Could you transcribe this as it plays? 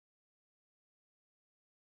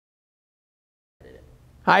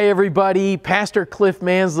Hi everybody, Pastor Cliff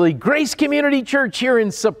Mansley, Grace Community Church here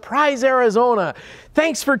in Surprise, Arizona.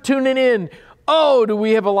 Thanks for tuning in. Oh, do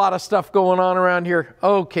we have a lot of stuff going on around here?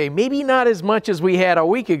 Okay, maybe not as much as we had a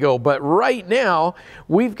week ago, but right now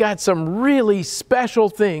we've got some really special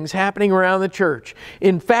things happening around the church.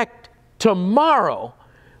 In fact, tomorrow,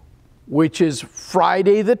 which is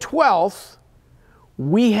Friday the 12th,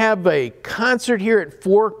 we have a concert here at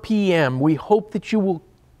 4 p.m. We hope that you will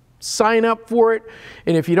sign up for it.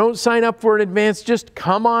 And if you don't sign up for it in advance, just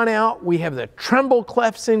come on out. We have the Tremble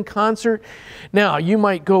Clefs in concert. Now, you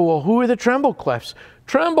might go, well, who are the Tremble Clefs?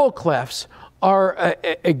 Tremble Clefs are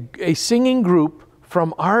a singing group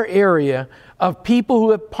from our area of people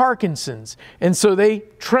who have Parkinson's. And so they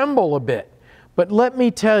tremble a bit. But let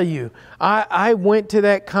me tell you, I went to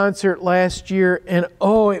that concert last year and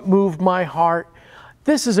oh, it moved my heart.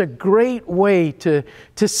 This is a great way to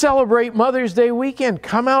celebrate Mother's Day weekend.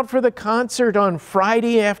 Come out for the concert on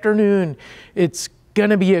Friday afternoon. It's going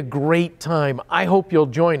to be a great time. I hope you'll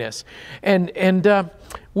join us. And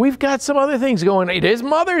we've got some other things going. It is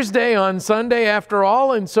Mother's Day on Sunday after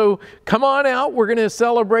all, and so come on out. We're going to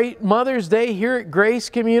celebrate Mother's Day here at Grace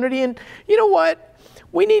Community. And you know what?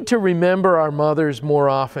 We need to remember our mothers more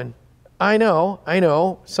often. I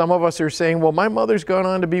know. Some of us are saying, well, my mother's gone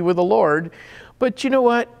on to be with the Lord. But you know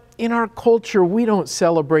what? In our culture, we don't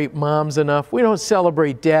celebrate moms enough. We don't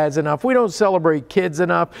celebrate dads enough. We don't celebrate kids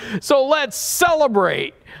enough. So let's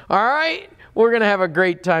celebrate, all right? We're going to have a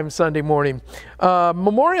great time Sunday morning.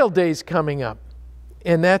 Memorial Day's coming up,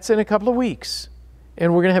 and that's in a couple of weeks.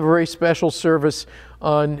 And we're going to have a very special service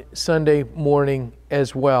on Sunday morning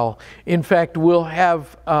as well. In fact, we'll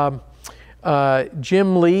have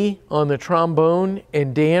Jim Lee on the trombone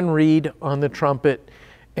and Dan Reed on the trumpet.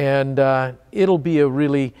 And it'll be a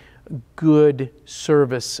really good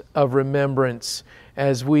service of remembrance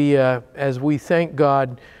as we thank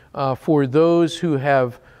God for those who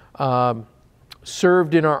have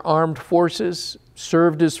served in our armed forces,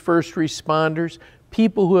 served as first responders,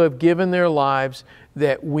 people who have given their lives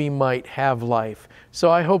that we might have life. So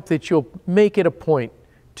I hope that you'll make it a point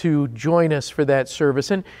to join us for that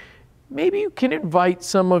service. And maybe you can invite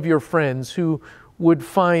some of your friends who would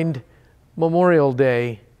find Memorial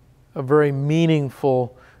Day a very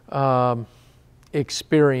meaningful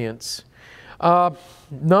experience.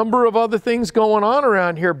 Number of other things going on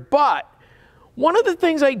around here, but one of the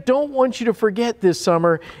things I don't want you to forget this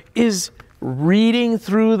summer is reading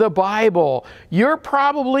through the Bible. You're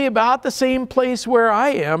probably about the same place where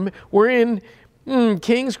I am. We're in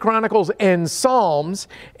Kings, Chronicles, and Psalms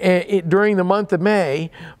during the month of May.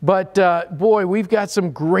 But boy, we've got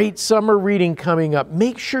some great summer reading coming up.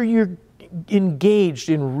 Make sure you're engaged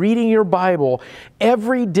in reading your Bible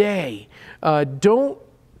every day. Don't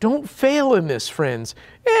fail in this, friends.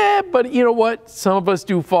 But you know what? Some of us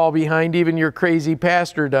do fall behind. Even your crazy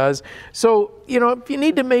pastor does. So, if you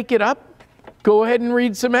need to make it up, go ahead and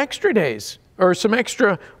read some extra days or some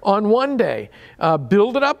extra on one day.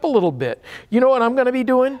 Build it up a little bit. You know what I'm going to be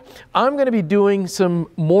doing? I'm going to be doing some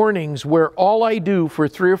mornings where all I do for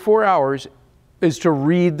 3 or 4 hours is to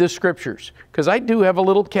read the scriptures, because I do have a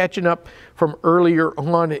little catching up from earlier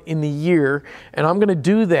on in the year, and I'm going to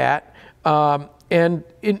do that. And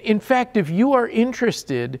in fact, if you are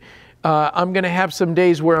interested, I'm going to have some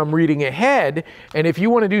days where I'm reading ahead, and if you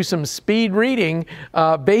want to do some speed reading,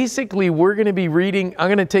 basically we're going to be reading. I'm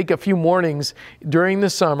going to take a few mornings during the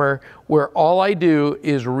summer where all I do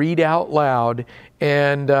is read out loud.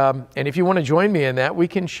 And if you want to join me in that, we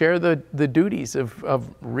can share the duties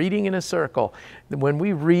of reading in a circle. When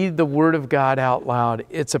we read the Word of God out loud,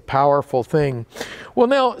 it's a powerful thing. Well,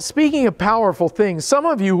 now, speaking of powerful things, some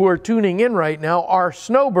of you who are tuning in right now are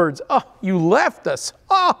snowbirds. Oh, you left us.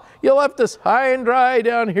 Oh, you left us high and dry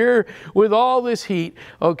down here with all this heat.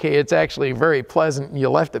 Okay, it's actually very pleasant and you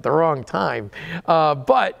left at the wrong time.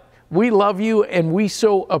 But we love you, and we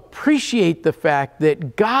so appreciate the fact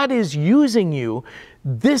that God is using you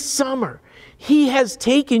this summer. He has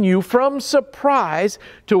taken you from Surprise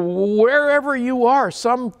to wherever you are,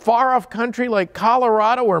 some far off country like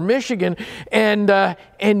Colorado or Michigan, and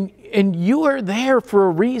you are there for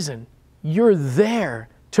a reason. You're there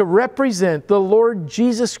to represent the Lord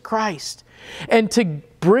Jesus Christ and to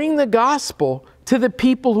bring the gospel to the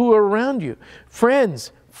people who are around you,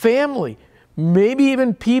 friends, family, maybe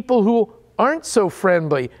even people who aren't so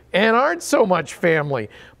friendly and aren't so much family.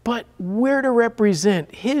 But we're to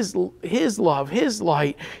represent His love, His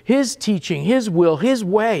light, His teaching, His will, His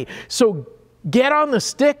way. So get on the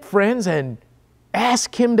stick, friends, and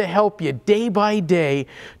ask Him to help you day by day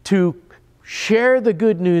to share the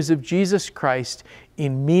good news of Jesus Christ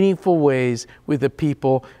in meaningful ways with the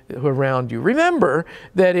people around you. Remember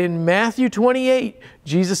that in Matthew 28,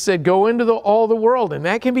 Jesus said, go into all the world, and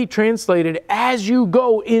that can be translated as you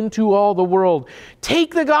go into all the world.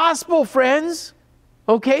 Take the gospel, friends,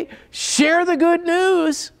 okay? Share the good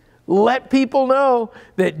news. Let people know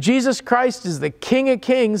that Jesus Christ is the King of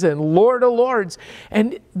Kings and Lord of Lords.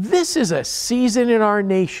 And this is a season in our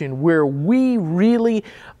nation where we really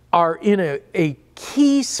are in a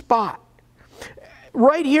key spot.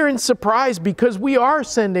 Right here in Surprise, because we are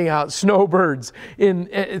sending out snowbirds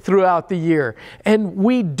throughout the year. And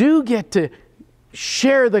we do get to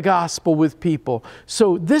share the gospel with people.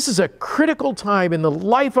 So this is a critical time in the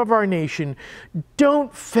life of our nation.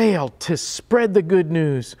 Don't fail to spread the good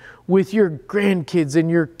news with your grandkids and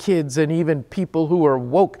your kids and even people who are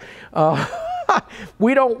woke.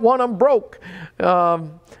 We don't want them broke.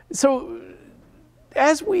 So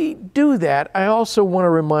as we do that, I also want to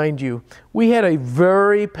remind you, we had a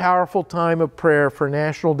very powerful time of prayer for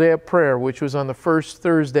National Day of Prayer, which was on the first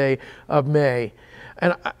Thursday of May.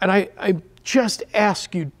 And I just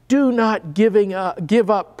ask you, do not give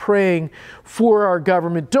up praying for our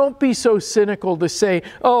government. Don't be so cynical to say,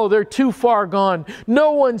 oh, they're too far gone.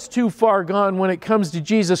 No one's too far gone when it comes to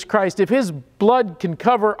Jesus Christ. If His blood can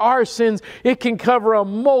cover our sins, it can cover a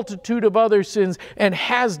multitude of other sins and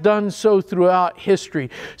has done so throughout history.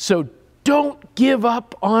 So don't give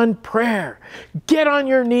up on prayer. Get on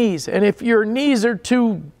your knees. And if your knees are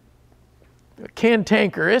too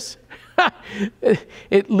cantankerous,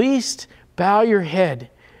 at least bow your head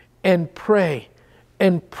and pray.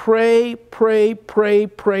 And pray, pray, pray,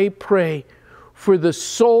 pray, pray for the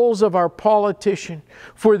souls of our politicians,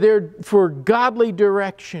 for godly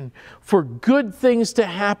direction, for good things to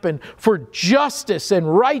happen, for justice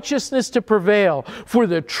and righteousness to prevail, for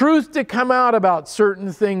the truth to come out about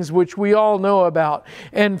certain things which we all know about,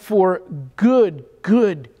 and for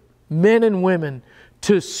good men and women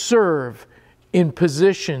to serve in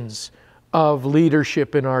positions of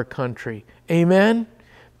leadership in our country. Amen?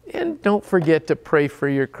 And don't forget to pray for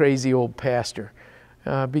your crazy old pastor,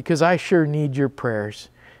 because I sure need your prayers,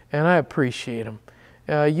 and I appreciate them.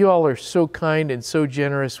 You all are so kind and so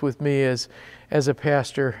generous with me as a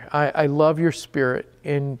pastor. I love your spirit,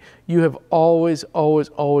 and you have always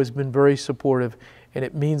been very supportive, and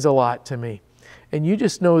it means a lot to me. And you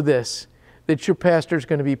just know this, that your pastor is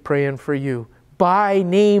going to be praying for you by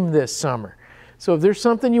name this summer. So if there's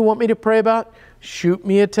something you want me to pray about, shoot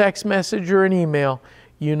me a text message or an email.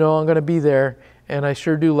 You know I'm going to be there, and I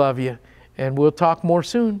sure do love you. And we'll talk more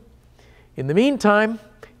soon. In the meantime,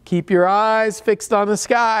 keep your eyes fixed on the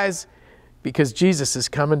skies, because Jesus is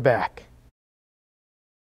coming back.